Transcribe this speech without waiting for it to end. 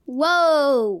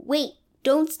Whoa, wait,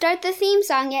 don't start the theme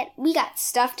song yet. We got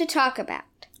stuff to talk about.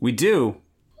 We do.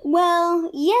 Well,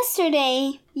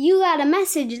 yesterday, you got a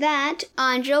message that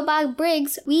on Joe Bob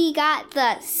Briggs, we got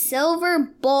the Silver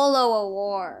Bolo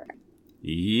Award.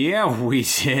 Yeah, we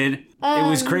did. It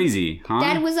was crazy, huh?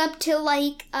 That was up till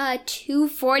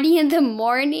 2:40 in the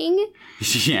morning.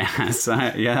 Yes,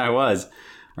 I was.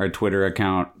 Our Twitter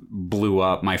account blew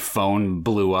up. My phone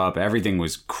blew up. Everything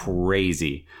was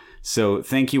crazy. So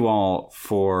thank you all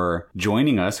for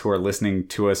joining us who are listening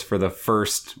to us for the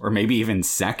first or maybe even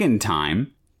second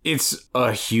time. It's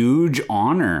a huge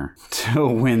honor to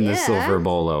win the Silver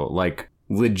Bolo.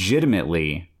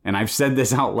 Legitimately. And I've said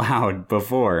this out loud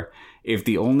before. If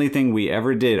the only thing we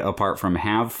ever did apart from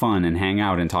have fun and hang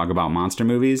out and talk about monster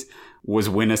movies was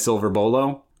win a Silver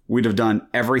Bolo, we'd have done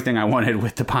everything I wanted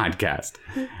with the podcast.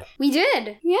 We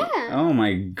did. Yeah. Oh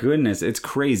my goodness. It's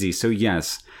crazy. So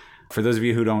yes, for those of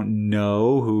you who don't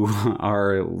know, who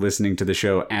are listening to the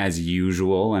show as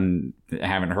usual and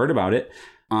haven't heard about it,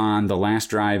 on the last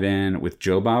drive-in with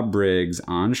Joe Bob Briggs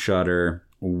on Shudder,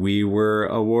 we were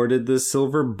awarded the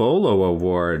Silver Bolo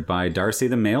Award by Darcy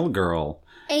the Mail Girl.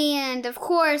 And, of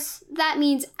course, that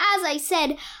means, as I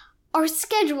said, our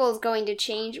schedule is going to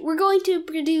change. We're going to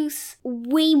produce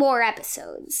way more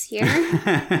episodes here.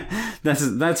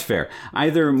 That's fair.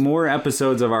 Either more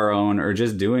episodes of our own or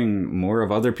just doing more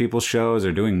of other people's shows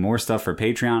or doing more stuff for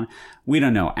Patreon. We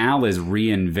don't know. Al is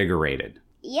reinvigorated.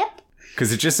 Yep.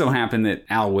 Because it just so happened that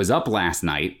Al was up last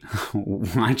night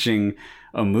watching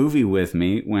a movie with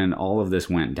me when all of this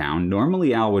went down.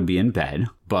 Normally Al would be in bed,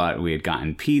 but we had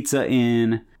gotten pizza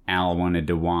in. Al wanted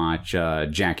to watch a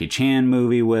Jackie Chan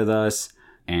movie with us,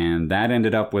 and that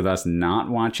ended up with us not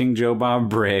watching Joe Bob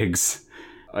Briggs.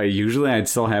 Usually I'd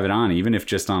still have it on, even if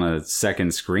just on a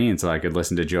second screen, so I could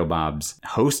listen to Joe Bob's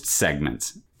host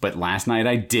segments. But last night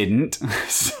I didn't,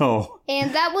 so...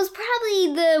 And that was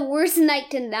probably the worst night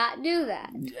to not do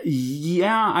that.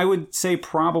 Yeah, I would say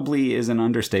probably is an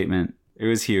understatement. It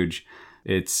was huge.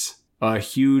 It's a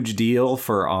huge deal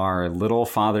for our little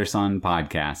father-son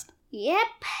podcast. Yep,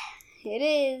 it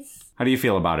is. How do you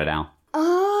feel about it, Al?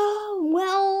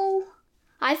 Well,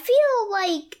 I feel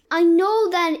like I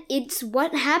know that it's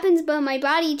what happens, but my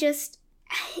body just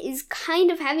is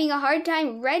kind of having a hard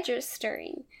time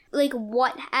registering.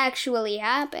 What actually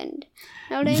happened.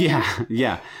 Know what I mean?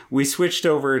 Yeah. We switched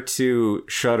over to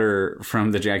Shudder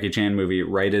from the Jackie Chan movie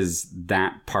right as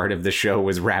that part of the show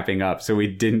was wrapping up, so we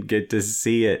didn't get to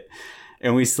see it.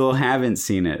 And we still haven't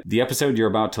seen it. The episode you're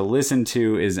about to listen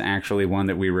to is actually one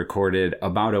that we recorded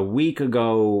about a week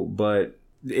ago, but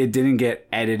it didn't get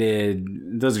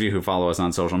edited. Those of you who follow us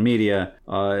on social media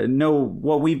know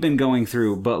what we've been going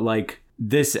through, but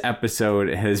this episode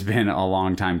has been a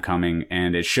long time coming,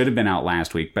 and it should have been out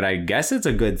last week, but I guess it's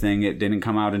a good thing it didn't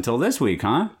come out until this week,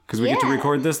 huh? Because we get to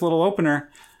record this little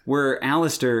opener where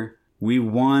Alistair, we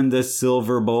won the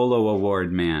Silver Bolo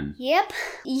Award, man. Yep.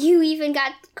 You even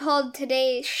got called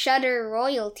today Shudder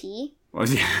Royalty. Well,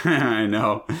 yeah, I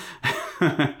know.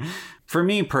 For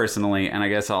me personally, and I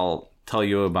guess I'll tell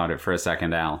you about it for a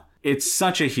second, Al, it's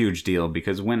such a huge deal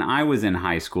because when I was in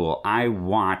high school, I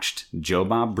watched Joe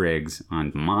Bob Briggs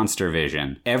on Monster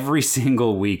Vision every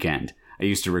single weekend. I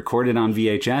used to record it on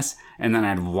VHS, and then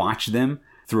I'd watch them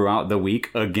throughout the week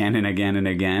again and again and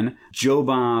again. Joe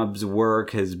Bob's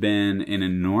work has been an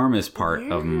enormous part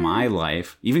of my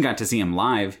life. Even got to see him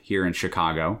live here in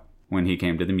Chicago when he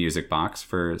came to the Music Box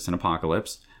for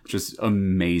Cinepocalypse, which was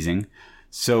amazing.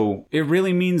 So it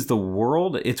really means the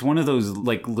world. It's one of those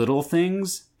little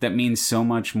things that means so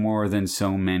much more than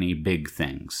so many big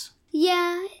things.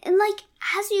 Yeah, and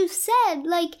as you said,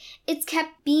 it's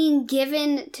kept being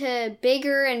given to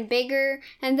bigger and bigger,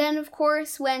 and then of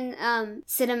course when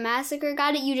Cinemassacre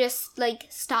got it, you just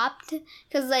stopped,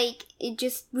 because it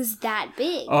just was that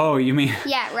big. Oh, you mean...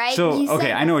 Yeah, right? So,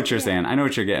 okay, I know what you're saying. I know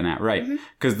what you're getting at, right.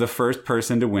 Because the first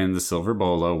person to win the Silver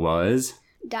Bolo was...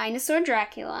 Dinosaur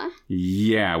Dracula.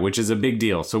 Yeah, which is a big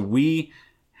deal. So we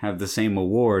have the same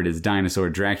award as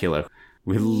Dinosaur Dracula.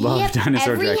 We love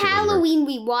Dinosaur Dracula. Every Halloween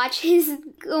we watch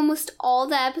almost all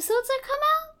the episodes that come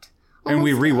out. And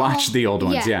we rewatch the old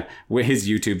ones, yeah. His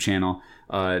YouTube channel,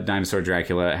 Dinosaur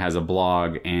Dracula, has a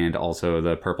blog and also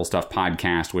the Purple Stuff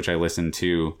podcast, which I listen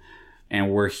to.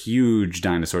 And we're huge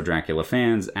Dinosaur Dracula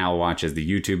fans. Al watches the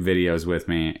YouTube videos with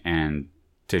me. And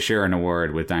to share an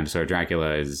award with Dinosaur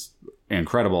Dracula is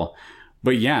incredible.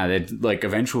 But yeah,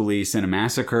 eventually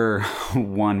Cinemassacre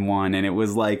won one. And it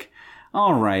was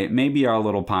all right, maybe our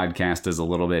little podcast is a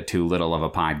little bit too little of a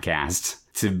podcast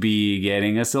to be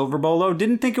getting a Silver Bolo.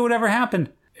 Didn't think it would ever happen.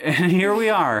 And here we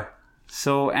are.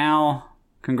 So, Al,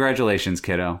 congratulations,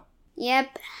 kiddo.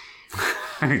 Yep.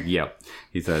 Yep,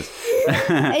 he says.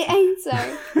 I'm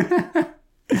sorry.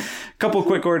 Couple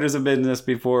quick orders of business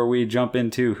before we jump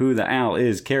into who the owl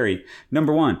is, Carrie.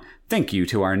 Number 1, thank you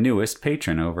to our newest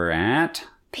patron over at...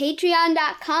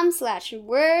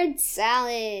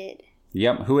 Patreon.com/wordsalad.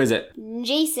 Yep, who is it?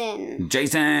 Jason.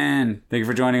 Jason! Thank you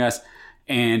for joining us.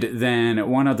 And then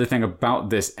one other thing about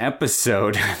this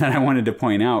episode that I wanted to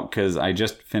point out, because I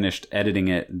just finished editing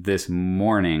it this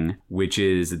morning, which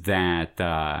is that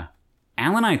Al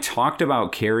and I talked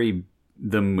about Carrie,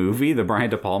 the movie, the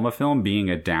Brian De Palma film, being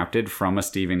adapted from a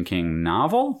Stephen King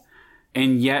novel.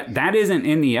 And yet that isn't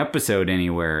in the episode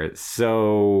anywhere.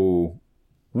 So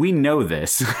we know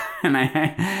this. And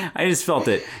I just felt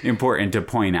it important to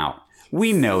point out.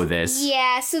 We know this.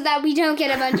 Yeah, so that we don't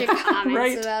get a bunch of comments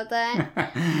Right? about that.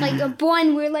 Like,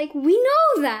 one, we're like, we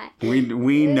know that.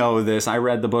 We know this. I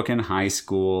read the book in high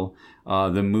school.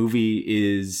 The movie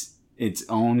is its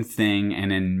own thing,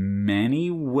 and in many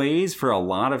ways, for a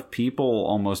lot of people,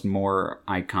 almost more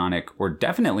iconic, or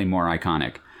definitely more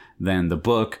iconic than the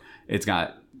book. It's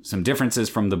got some differences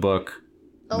from the book.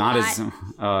 Not as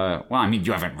well, I mean,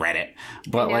 you haven't read it,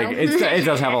 but like it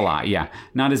does have a lot. Yeah,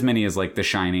 not as many as like The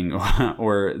Shining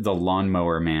or The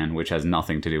Lawnmower Man, which has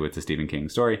nothing to do with the Stephen King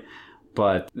story.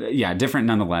 But yeah, different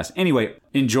nonetheless. Anyway,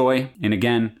 enjoy. And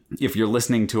again, if you're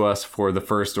listening to us for the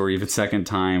first or even second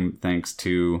time, thanks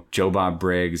to Joe Bob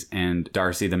Briggs and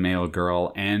Darcy the Mail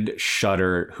Girl and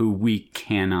Shudder, who we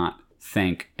cannot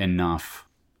thank enough.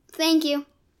 Thank you.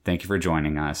 Thank you for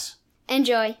joining us.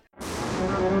 Enjoy.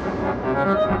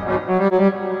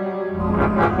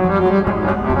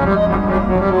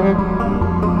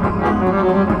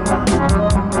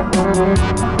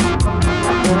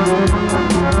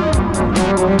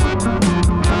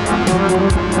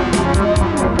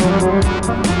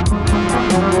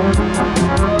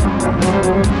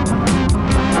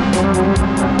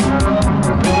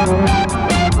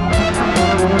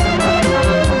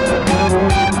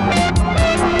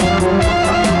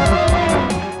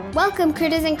 Welcome,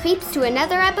 critters and creeps, to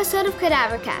another episode of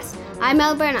Cadavercast. I'm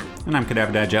Mel Burnham. And I'm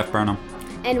Cadaver Dad Jeff Burnham.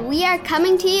 And we are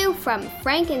coming to you from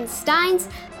Frankenstein's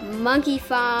Monkey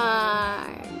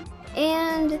Farm.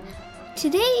 And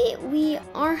today we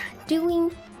are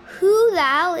doing Who the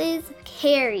Owl is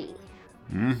Carrie.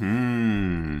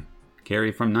 Carrie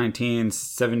from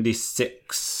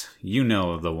 1976. You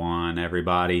know the one,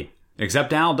 everybody.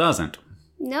 Except Al doesn't.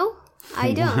 No,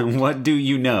 I don't. What do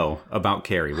you know about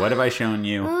Carrie? What have I shown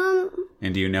you?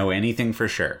 And do you know anything for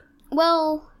sure?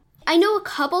 Well, I know a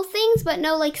couple things, but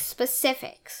no, like,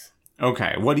 specifics.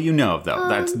 Okay, what do you know, though?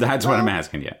 That's what I'm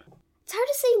asking you. It's hard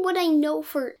to say what I know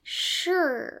for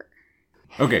sure.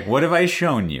 Okay, what have I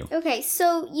shown you? Okay,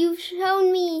 so you've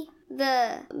shown me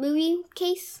the movie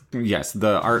case? Yes,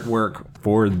 the artwork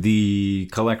for the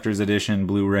collector's edition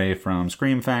Blu-ray from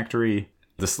Scream Factory,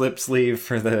 the slip sleeve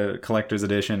for the collector's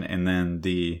edition, and then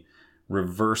the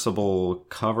reversible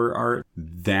cover art.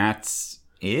 That's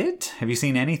it? Have you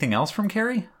seen anything else from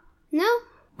Carrie? No.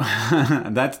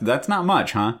 That's not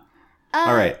much, huh?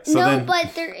 All right. So no,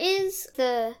 but there is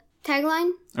the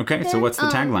tagline. Okay, so what's the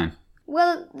tagline?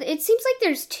 Well, it seems like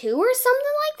there's two or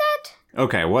something like that.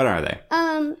 Okay, what are they?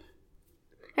 I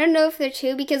don't know if they're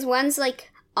two because one's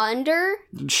like under.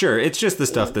 Sure, it's just the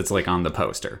stuff that's like on the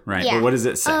poster, right? Yeah. But what does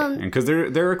it say? Because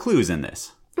there are clues in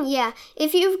this. Yeah,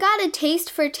 if you've got a taste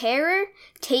for terror,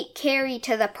 take Carrie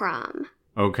to the prom.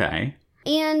 Okay.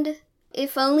 And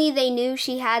if only they knew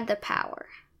she had the power.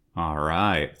 All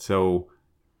right. So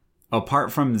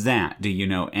apart from that, do you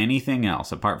know anything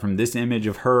else? Apart from this image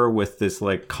of her with this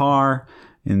like car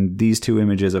and these two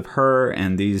images of her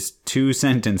and these two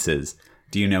sentences,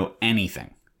 do you know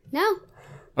anything? No.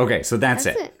 Okay, so that's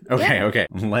it. Okay, yeah. Okay.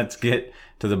 Let's get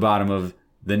to the bottom of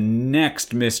the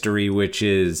next mystery, which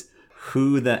is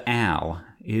who the owl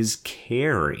is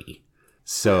Carrie.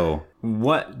 So,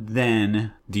 what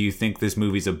then do you think this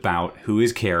movie's about? Who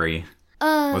is Carrie?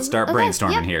 Let's start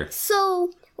brainstorming here.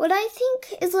 So, what I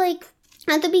think is like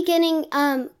at the beginning,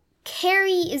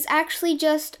 Carrie is actually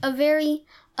just a very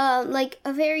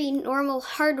normal,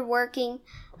 hardworking,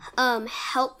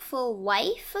 helpful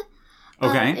wife.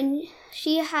 Okay. And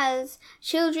she has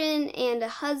children and a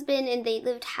husband, and they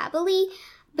lived happily.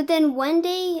 But then one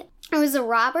day, there was a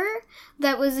robber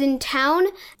that was in town,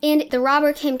 and the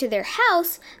robber came to their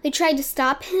house. They tried to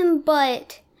stop him,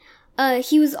 but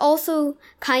he was also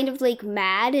kind of like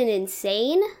mad and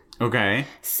insane. Okay.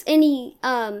 And he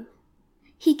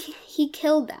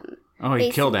killed them. Oh, he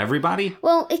killed everybody?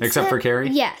 Well, except for Carrie?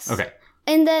 Yes. Okay.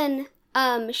 And then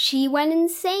she went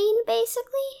insane,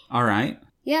 basically. All right.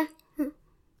 Yeah.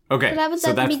 Okay. So that was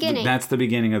at the beginning. That's the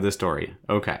beginning of the story.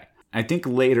 Okay. I think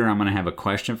later I'm going to have a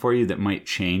question for you that might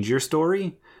change your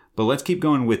story. But let's keep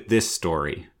going with this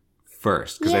story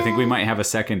first, because I think we might have a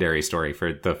secondary story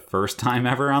for the first time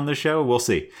ever on the show. We'll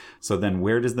see. So then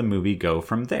where does the movie go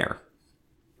from there?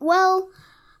 Well,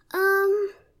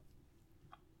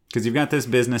 because you've got this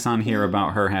business on here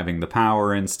about her having the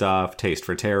power and stuff, taste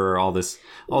for terror, all this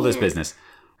business.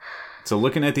 So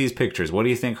looking at these pictures, what do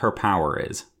you think her power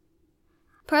is?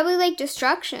 Probably like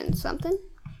destruction, something.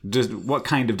 Just what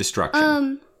kind of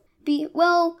destruction?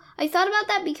 Well, I thought about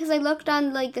that because I looked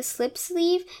on like the slip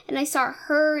sleeve and I saw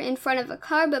her in front of a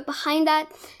car, but behind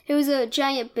that there was a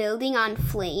giant building on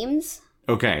flames.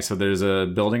 Okay, so there's a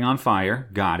building on fire.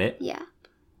 Got it. Yeah.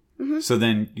 So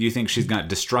then you think she's got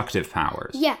destructive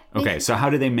powers? Yeah. Okay, so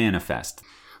how do they manifest?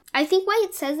 I think why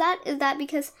it says that is that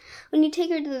because when you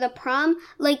take her to the prom,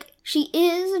 like, she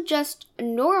is just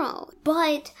normal.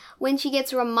 But when she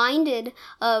gets reminded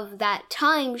of that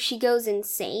time, she goes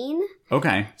insane.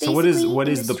 Okay, so what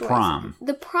is the prom?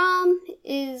 The prom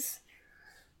is...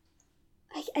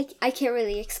 I can't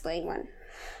really explain one.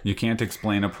 You can't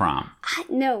explain a prom?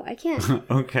 No, I can't.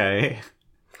 Okay.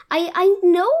 I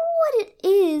know what it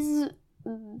is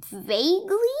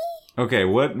vaguely. Okay,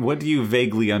 what do you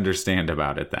vaguely understand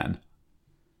about it then?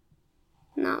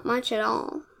 Not much at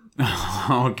all.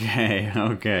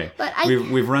 Okay. But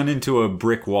we've run into a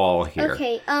brick wall here.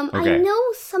 Okay, I know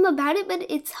some about it, but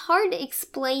it's hard to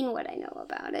explain what I know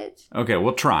about it. Okay,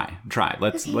 we'll try.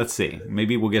 Let's see.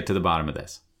 Maybe we'll get to the bottom of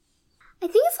this. I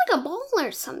think it's like a ball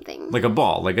or something. Like a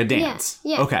ball, like a dance.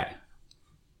 Yeah. Okay.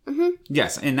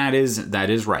 Yes, and that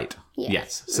is right.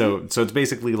 Yes. So it's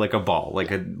basically like a ball,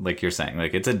 like you're saying,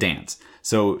 like it's a dance.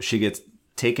 So she gets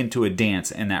taken to a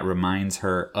dance, and that reminds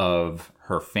her of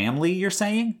her family. You're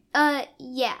saying?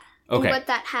 Yeah. Okay. And what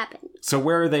that happened. So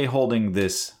where are they holding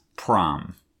this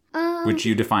prom? Which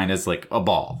you define as like a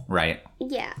ball, right?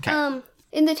 Yeah. Okay.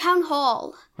 In the town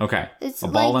hall. Okay. It's a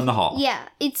ball like, in the hall. Yeah.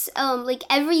 It's like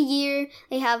every year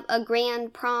they have a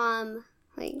grand prom.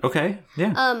 Like. Okay.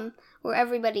 Yeah. Where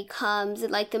everybody comes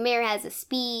and like the mayor has a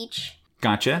speech.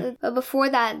 Gotcha. But before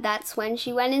that, that's when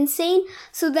she went insane.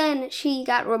 So then she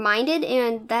got reminded,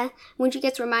 and that when she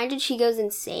gets reminded, she goes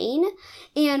insane.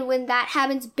 And when that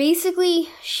happens, basically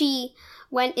she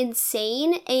went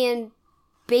insane and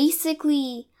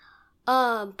basically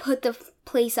put the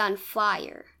place on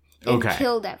fire and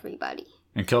killed everybody.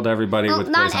 And killed everybody with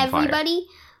the place on fire. Not everybody,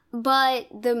 but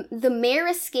the mayor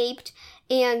escaped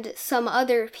and some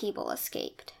other people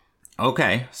escaped.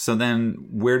 Okay, so then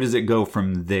where does it go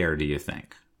from there, do you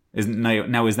think? Is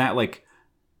that like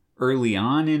early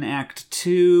on in Act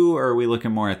 2, or are we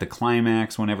looking more at the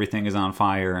climax when everything is on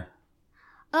fire?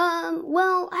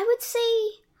 Well, I would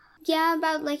say, yeah,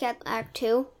 about like at Act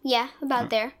 2. Yeah,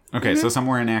 about there. Okay, so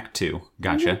somewhere in Act 2.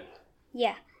 Gotcha.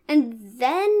 Yeah. And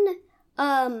then,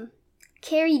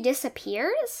 Carrie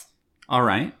disappears. All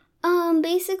right.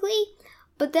 Basically.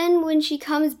 But then when she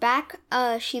comes back,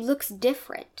 she looks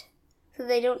different. So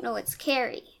they don't know it's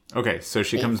Carrie. Okay, so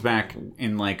she comes back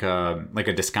in like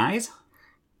a disguise?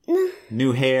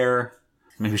 New hair.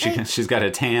 Maybe she's got a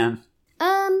tan.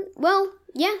 Well,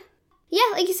 yeah. Yeah,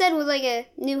 like you said, with like a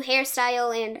new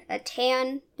hairstyle and a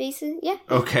tan, basically. Yeah.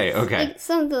 Okay. Like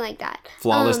something like that.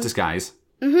 Flawless disguise.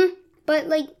 But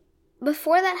like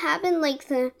before that happened, like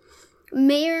the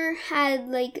mayor had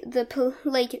like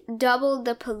doubled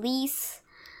the police,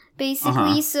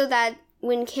 basically, so that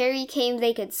when Carrie came,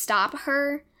 they could stop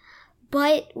her.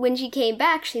 But when she came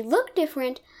back, she looked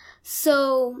different,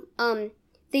 so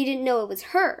they didn't know it was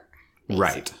her. Basically.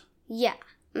 Right. Yeah.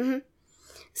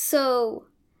 So,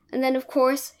 and then of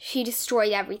course she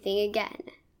destroyed everything again.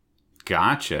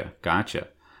 Gotcha.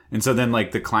 And so then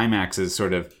like the climax is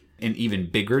sort of an even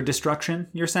bigger destruction,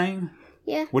 you're saying?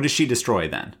 Yeah. What does she destroy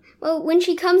then? Well, when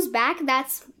she comes back,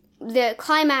 that's the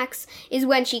climax is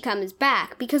when she comes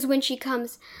back. Because when she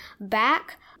comes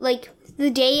back, like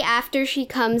the day after she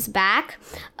comes back,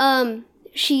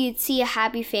 she'd see a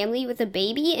happy family with a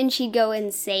baby and she'd go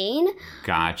insane.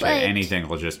 Gotcha. But, anything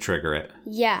will just trigger it.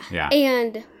 Yeah.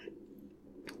 And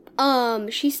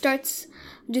she starts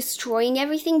destroying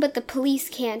everything, but the police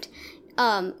can't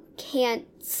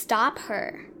stop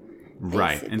her.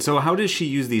 Right. Basically. And so how does she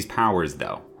use these powers,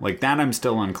 though? Like, that I'm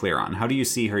still unclear on. How do you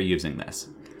see her using this?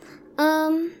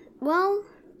 Well,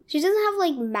 she doesn't have,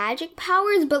 like, magic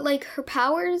powers, but, like, her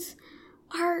powers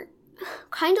are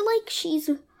kind of like she's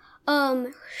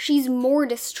more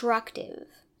destructive.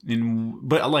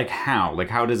 But, like, how? Like,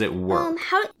 how does it work?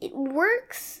 How it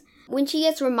works... When she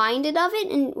gets reminded of it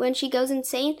and when she goes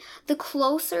insane, the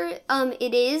closer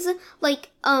it is,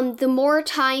 like, the more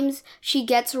times she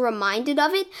gets reminded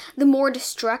of it, the more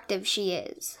destructive she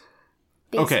is.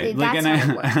 Okay, like, that's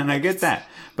how it works. and I get that,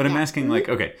 but I'm Yeah. asking, like,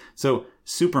 okay, so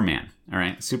Superman, all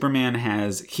right, Superman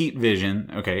has heat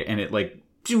vision, okay, and it, like,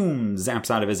 boom, zaps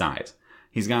out of his eyes.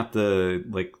 He's got the,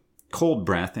 like, cold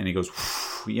breath, and he goes,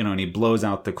 you know, and he blows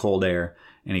out the cold air,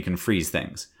 and he can freeze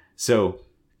things. So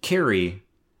Carrie,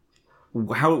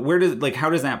 how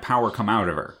does that power come out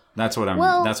of her? That's what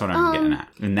I'm getting at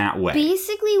in that way.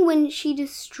 Basically, when she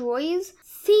destroys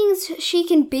things, she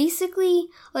can basically,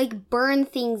 like, burn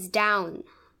things down.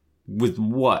 With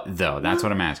what, though? That's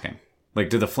what I'm asking. Like,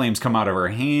 do the flames come out of her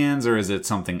hands, or is it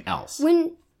something else?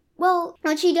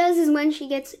 What she does is when she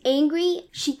gets angry,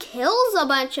 she kills a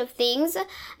bunch of things,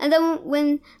 and then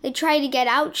when they try to get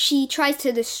out, she tries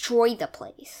to destroy the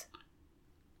place.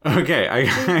 Okay,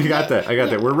 I got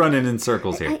that. We're running in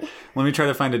circles here. Let me try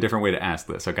to find a different way to ask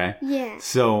this, okay? Yeah.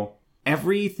 So,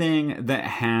 everything that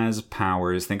has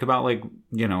powers, think about, like,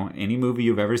 you know, any movie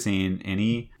you've ever seen,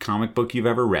 any comic book you've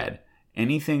ever read,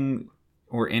 anything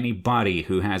or anybody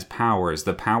who has powers,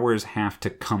 the powers have to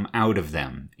come out of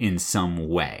them in some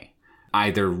way.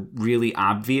 Either really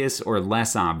obvious or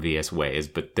less obvious ways,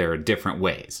 but there are different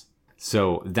ways.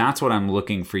 So that's what I'm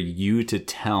looking for you to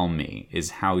tell me, is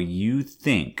how you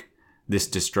think this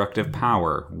destructive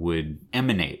power would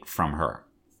emanate from her.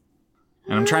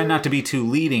 And I'm trying not to be too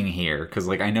leading here, because,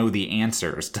 like, I know the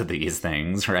answers to these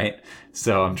things, right?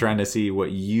 So I'm trying to see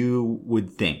what you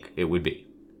would think it would be.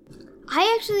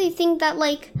 I actually think that,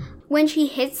 like, when she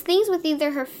hits things with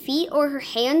either her feet or her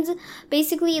hands,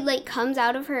 basically it, like, comes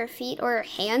out of her feet or her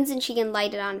hands, and she can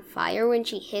light it on fire when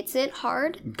she hits it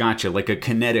hard. Gotcha, like a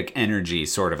kinetic energy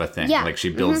sort of a thing. Yeah. Like she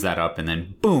builds that up and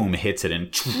then boom, hits it and...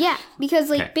 Yeah, because,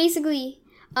 like, Okay. basically...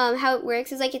 how it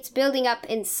works is, like, it's building up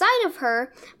inside of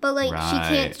her, but, like, she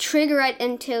can't Right. trigger it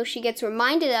until she gets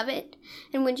reminded of it.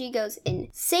 And when she goes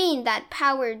insane, that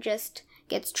power just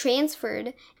gets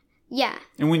transferred. Yeah.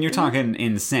 And when you're talking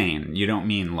insane, you don't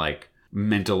mean like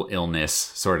mental illness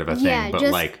sort of a thing, Yeah, but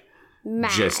just like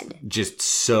Mad. just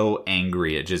so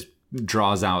angry it just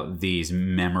draws out these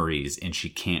memories and she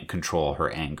can't control her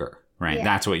anger, right? Yeah.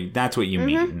 That's what you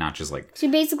mean, not just like She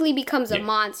basically becomes a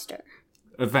monster.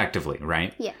 effectively,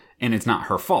 right? Yeah. And it's not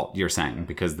her fault, you're saying,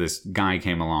 because this guy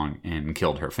came along and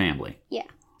killed her family. Yeah.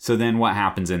 So then what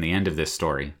happens in the end of this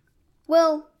story?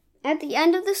 Well, at the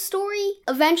end of the story,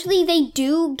 eventually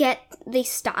they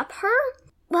stop her.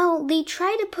 Well, they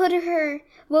try to put her,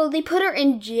 they put her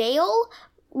in jail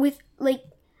with, they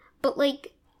put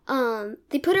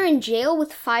her in jail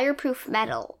with fireproof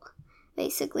metal,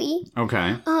 basically.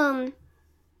 Okay.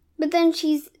 But then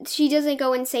she doesn't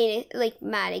go insane, like,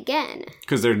 mad again.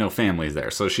 Because there are no families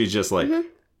there, so she's just like,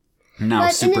 now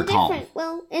But super calm.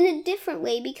 in a different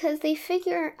way, because they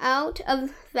figure out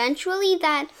eventually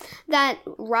that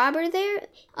robber there,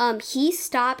 he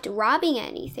stopped robbing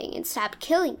anything and stopped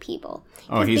killing people.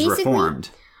 Oh, 'Cause he's basically- reformed.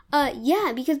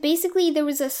 Yeah, because basically there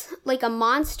was a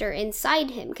monster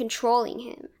inside him controlling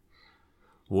him.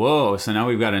 Whoa, so now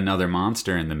we've got another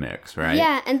monster in the mix, right?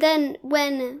 Yeah, and then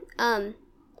when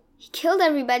he killed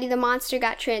everybody, the monster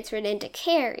got transferred into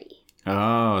Carrie.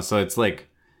 Oh, so it's like,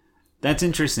 that's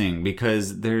interesting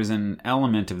because there's an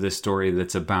element of this story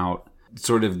that's about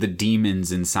sort of the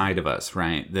demons inside of us,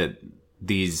 right? That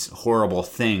these horrible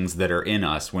things that are in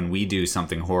us, when we do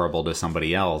something horrible to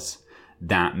somebody else,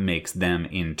 that makes them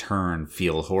in turn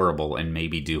feel horrible and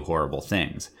maybe do horrible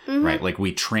things, right? Like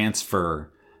we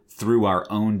transfer through our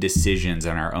own decisions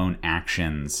and our own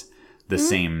actions the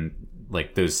same,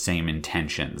 like those same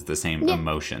intentions, the same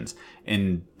emotions.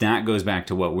 And that goes back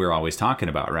to what we're always talking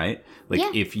about, right?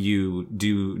 Like if you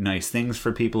do nice things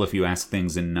for people, if you ask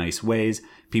things in nice ways,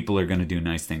 people are going to do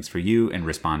nice things for you and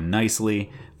respond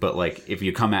nicely. But like if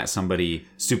you come at somebody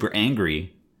super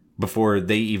angry before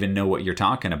they even know what you're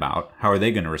talking about, how are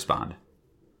they going to respond?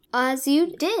 As you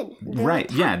did.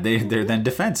 Right. Yeah. They're then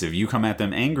defensive. You come at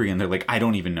them angry and they're like, I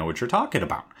don't even know what you're talking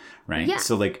about. Right. Yeah.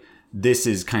 So like, this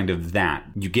is kind of that.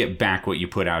 You get back what you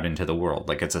put out into the world.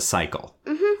 Like it's a cycle.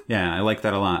 Yeah. I like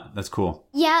that a lot. That's cool.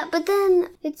 Yeah, but then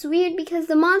it's weird because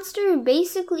the monster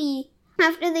basically,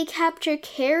 after they capture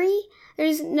Carrie,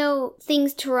 there's no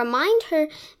things to remind her,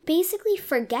 basically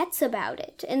forgets about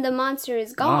it. And the monster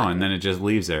is gone. Oh, and then it just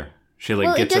leaves her. She like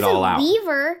well, gets it all out. doesn't leave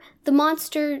her. The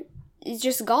monster is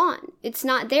just gone. It's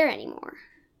not there anymore.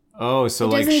 Oh, so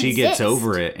It like doesn't she gets exist.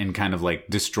 over it and kind of like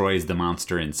destroys the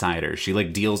monster inside her. She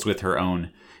like deals with her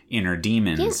own inner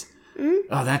demons.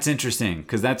 Oh, that's interesting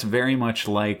because that's very much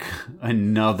like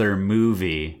another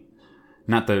movie.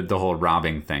 Not the whole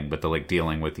robbing thing, but the like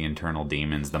dealing with the internal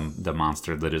demons, the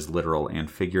monster that is literal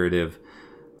and figurative.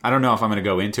 I don't know if I'm going to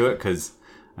go into it because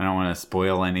I don't want to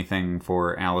spoil anything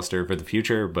for Alistair for the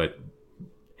future, but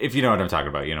If you know what I'm talking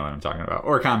about, you know what I'm talking about.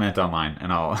 Or comment online,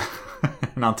 and I'll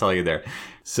and I'll tell you there.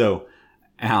 So,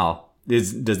 Al,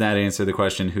 does that answer the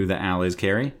question who the Al is,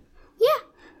 Carrie?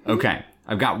 Yeah. Okay.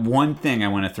 I've got one thing I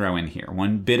want to throw in here.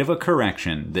 One bit of a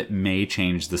correction that may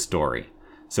change the story.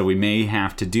 So we may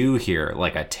have to do here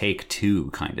like a take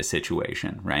 2 kind of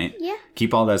situation, right? Yeah.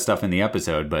 Keep all that stuff in the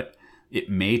episode, but it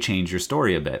may change your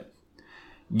story a bit.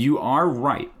 You are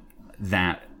right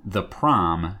that the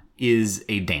prom is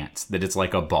a dance, that it's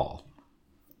like a ball.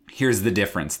 Here's the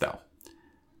difference, though.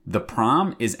 The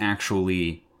prom is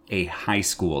actually a high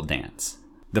school dance.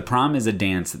 The prom is a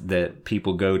dance that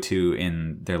people go to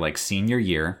in their like senior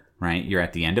year, right? You're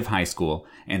at the end of high school,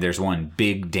 and there's one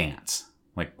big dance,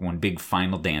 like one big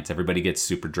final dance. Everybody gets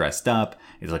super dressed up.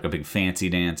 It's like a big fancy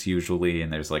dance usually,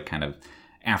 and there's like kind of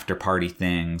after party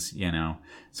things, you know?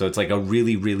 So it's like a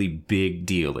really, really big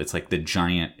deal. It's like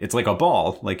it's like a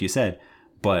ball, like you said,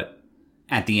 but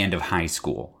at the end of high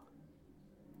school.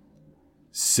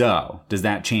 So, does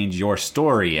that change your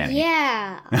story any?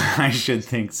 Yeah. I should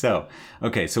think so.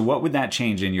 Okay, so what would that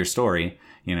change in your story,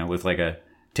 you know, with like a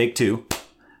take 2?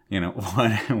 You know,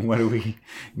 what do we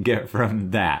get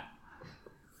from that?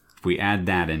 If we add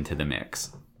that into the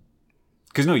mix.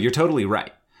 Because no, you're totally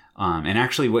right. And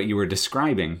actually what you were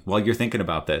describing, while you're thinking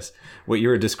about this, what you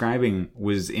were describing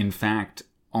was in fact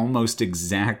almost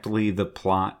exactly the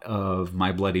plot of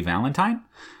My Bloody Valentine,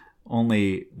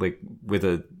 only like with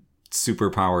a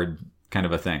superpowered kind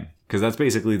of a thing. Because that's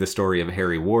basically the story of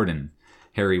Harry Warden.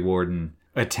 Harry Warden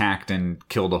attacked and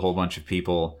killed a whole bunch of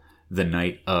people the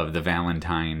night of the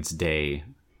Valentine's Day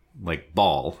like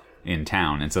ball in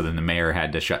town. And so then the mayor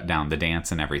had to shut down the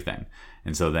dance and everything.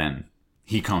 And so then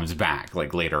he comes back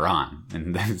like later on.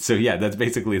 And so yeah, that's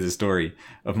basically the story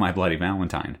of My Bloody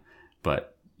Valentine.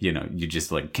 But, you know, you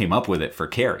just like came up with it for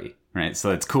Carrie, right? So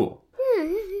that's cool.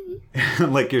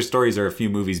 Like your stories are a few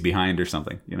movies behind or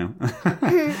something, you know,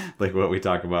 like what we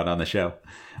talk about on the show.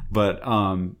 But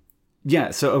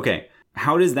yeah, so okay,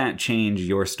 how does that change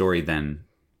your story then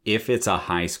if it's a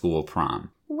high school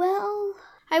prom? Well,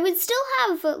 I would still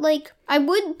have like I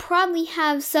would probably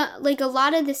have some like a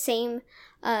lot of the same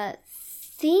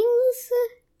things.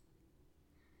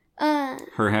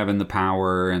 Her having the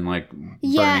power and like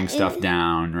burning stuff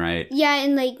down, right? Yeah,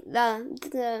 and like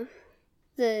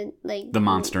the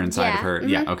monster inside of her. Mm-hmm.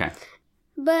 Yeah, okay.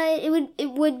 But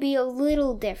it would be a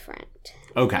little different.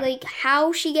 Okay. Like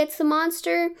how she gets the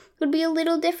monster would be a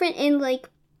little different, and like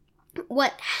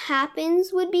what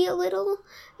happens would be a little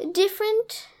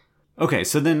different. Okay,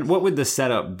 so then what would the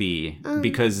setup be?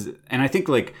 Because, and I think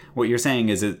like what you're saying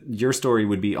is that your story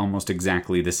would be almost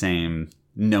exactly the same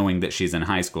knowing that she's in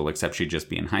high school, except she'd just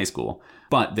be in high school.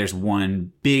 But there's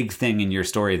one big thing in your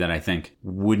story that I think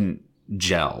wouldn't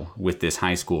gel with this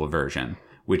high school version,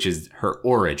 which is her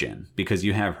origin, because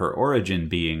you have her origin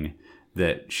being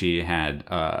that she had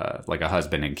like a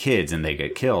husband and kids and they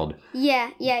get killed.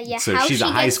 Yeah. So she's a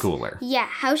high schooler. Yeah,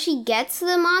 how she gets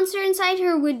the monster inside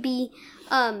her would be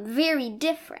very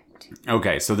different.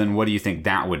 Okay, so then what do you think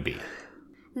that would be?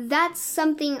 That's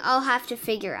something I'll have to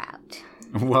figure out.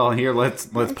 Well, here, let's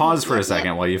pause for a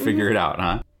second while you figure it out,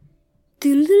 huh?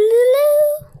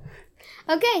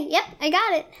 Okay, yep, I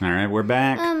got it. All right, we're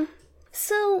back.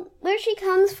 So where she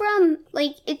comes from,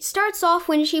 like, it starts off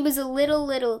when she was a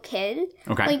little kid.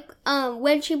 Okay. Like,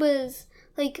 when she was,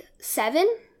 like, 7.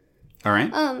 All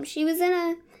right. She was in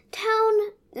a town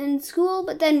in school,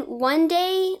 but then one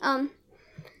day,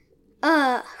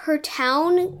 her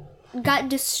town got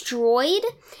destroyed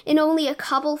and only a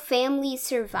couple families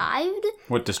survived.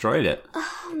 What destroyed it?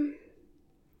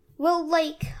 Well,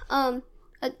 like, a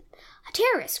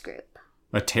terrorist group.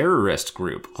 A terrorist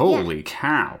group. Holy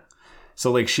cow.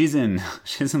 So like she's in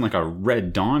like a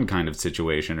Red Dawn kind of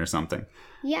situation or something.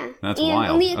 Yeah. That's and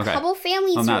wild. Only a couple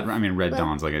families. Well, Red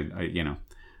Dawn's like a you know,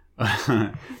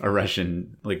 a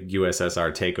Russian like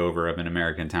USSR takeover of an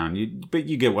American town. But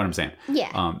you get what I'm saying.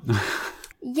 Yeah.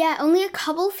 Yeah, only a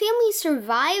couple families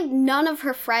survived. None of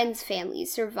her friends'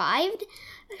 families survived.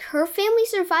 Her family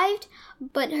survived,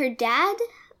 but her dad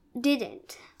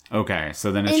didn't. Okay,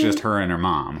 so then it's just her and her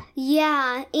mom.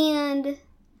 Yeah, and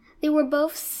they were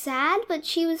both sad, but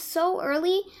she was so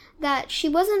early that she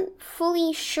wasn't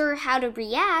fully sure how to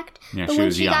react. Yeah, but she when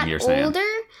was she young, got you're saying. older,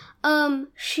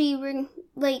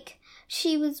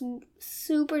 she was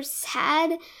super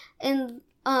sad, and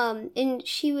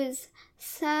she was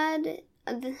sad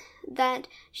that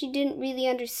she didn't really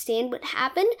understand what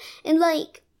happened, and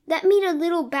like that made a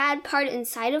little bad part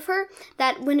inside of her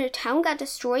that when her town got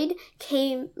destroyed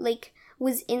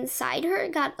was inside her,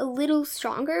 it got a little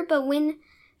stronger. But when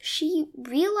she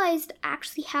realized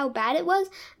actually how bad it was,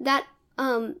 that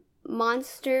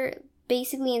monster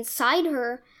basically inside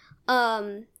her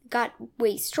got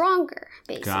way stronger,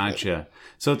 basically. Gotcha.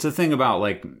 So it's a thing about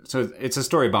it's a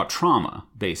story about trauma,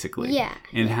 basically. Yeah.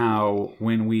 And how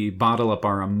when we bottle up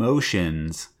our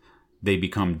emotions, they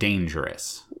become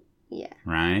dangerous. Yeah.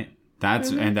 Right?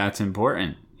 And that's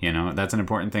important. That's an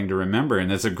important thing to remember. And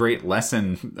that's a great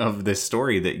lesson of this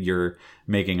story that you're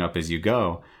making up as you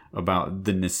go about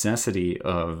the necessity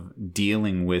of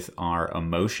dealing with our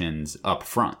emotions up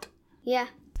front. Yeah.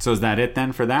 So is that it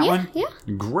then for that one? Yeah.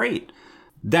 Great.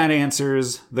 That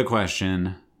answers the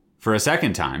question for a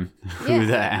second time. Yeah. Who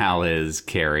the hell is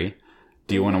Carrie?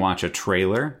 Do you want to watch a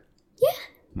trailer? Yeah.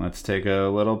 Let's take a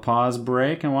little pause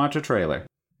break and watch a trailer.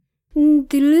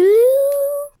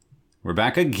 We're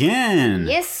back again.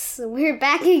 Yes, we're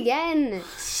back again.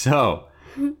 So,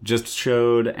 just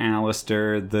showed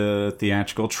Alistair the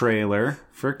theatrical trailer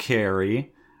for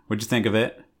Carrie. What'd you think of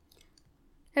it?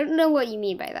 I don't know what you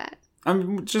mean by that.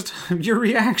 Just your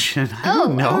reaction. I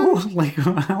don't know.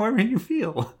 However you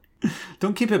feel.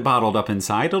 Don't keep it bottled up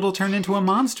inside. It'll turn into a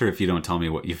monster if you don't tell me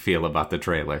what you feel about the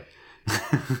trailer.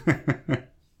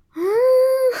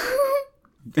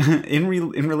 In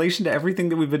relation to everything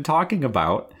that we've been talking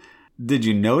about, did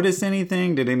you notice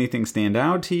anything? Did anything stand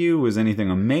out to you? Was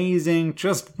anything amazing?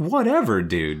 Just whatever,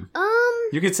 dude.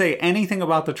 You could say anything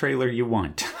about the trailer you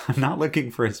want. I'm not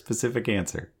looking for a specific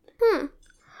answer.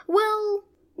 Well,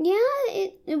 yeah,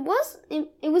 it was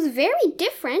very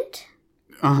different.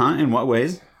 In what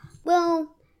ways?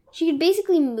 Well, she could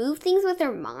basically move things with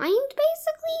her mind,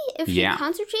 basically, if she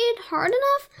concentrated hard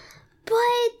enough.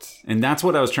 But... And that's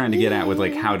what I was trying to get at with,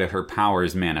 how do her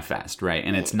powers manifest, right?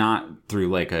 And it's not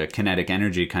through, a kinetic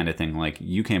energy kind of thing like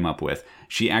you came up with.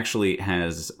 She actually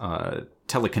has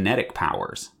telekinetic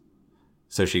powers.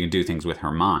 So she can do things with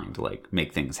her mind,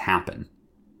 make things happen.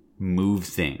 Move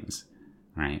things,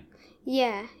 right?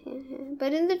 Yeah.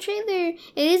 But in the trailer,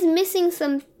 it is missing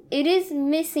some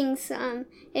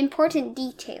important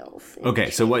details. Okay,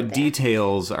 so what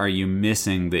details are you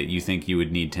missing that you think you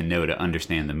would need to know to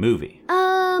understand the movie?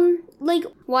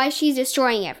 Why she's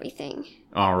destroying everything.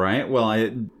 All right. Well,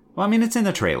 it's in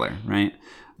the trailer, right?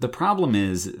 The problem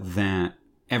is that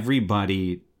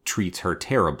everybody treats her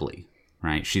terribly,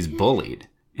 right? She's bullied.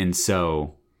 And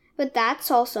so... But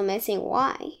that's also missing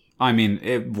why.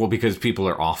 Because people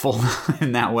are awful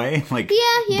in that way.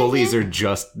 Bullies are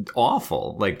just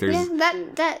awful. There's...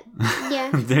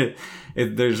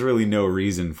 There's really no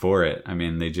reason for it.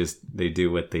 They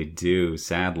do what they do,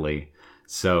 sadly.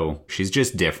 So she's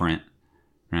just different,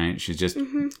 right? She's just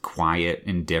quiet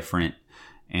and different.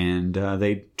 And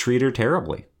they treat her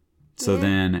terribly. So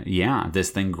then, this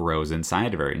thing grows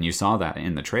inside of her. And you saw that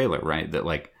in the trailer, right?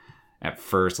 That, at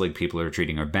first, people are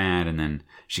treating her bad, and then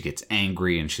she gets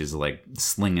angry, and she's,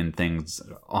 slinging things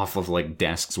off of,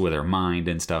 desks with her mind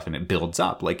and stuff, and it builds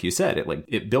up, like you said.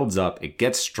 It builds up, it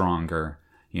gets stronger,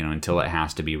 until it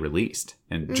has to be released,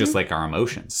 and just like our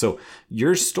emotions. So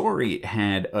your story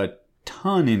had a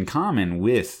ton in common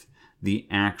with the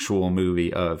actual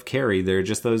movie of Carrie. There are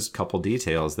just those couple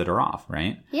details that are off,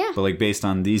 right? Yeah. But, based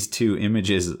on these two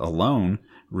images alone,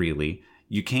 really,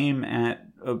 you came at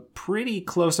a pretty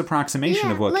close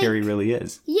approximation of what Carrie really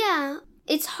is. Yeah,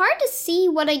 it's hard to see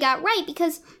what I got right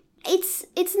because it's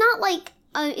not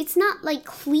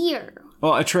clear.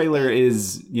 Well, a trailer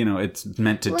is, it's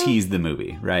meant to tease the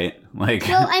movie, right? Well,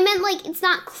 I meant it's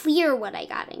not clear what I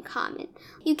got in common.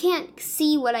 You can't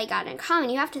see what I got in common.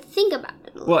 You have to think about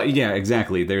it a little bit. Yeah,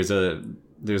 exactly. There's a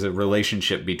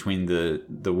relationship between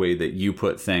the way that you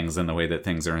put things and the way that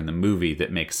things are in the movie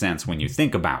that makes sense when you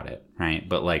think about it, right?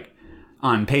 But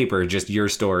on paper, just your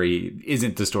story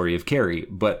isn't the story of Carrie,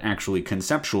 but actually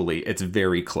conceptually, it's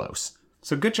very close.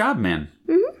 So good job, man.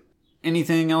 Mm-hmm.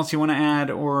 Anything else you want to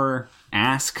add or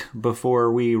ask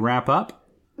before we wrap up?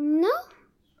 No.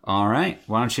 All right.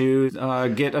 Why don't you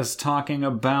get us talking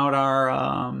about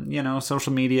our,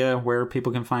 social media, where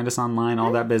people can find us online,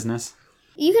 all that business.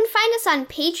 You can find us on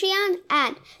Patreon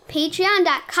at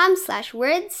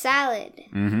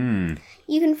patreon.com/wordsalad. Mm-hmm.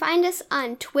 You can find us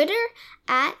on Twitter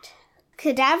at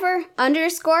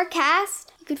cadaver_cast.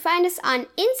 You can find us on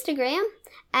Instagram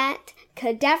at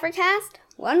cadavercast,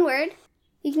 one word.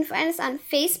 You can find us on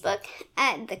Facebook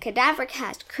at the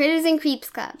Cadavercast Critters and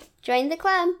Creeps Club. Join the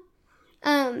club.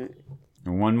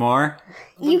 One more.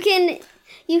 You can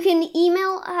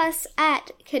email us at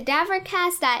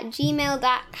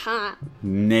cadavercast@gmail.com.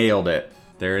 Nailed it.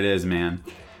 There it is, man.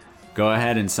 Go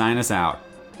ahead and sign us out.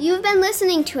 You've been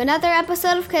listening to another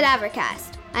episode of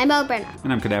Cadavercast. I'm Elle Burnham.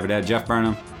 And I'm Cadaver Dad Jeff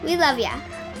Burnham. We love ya.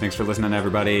 Thanks for listening,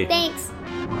 everybody. Thanks.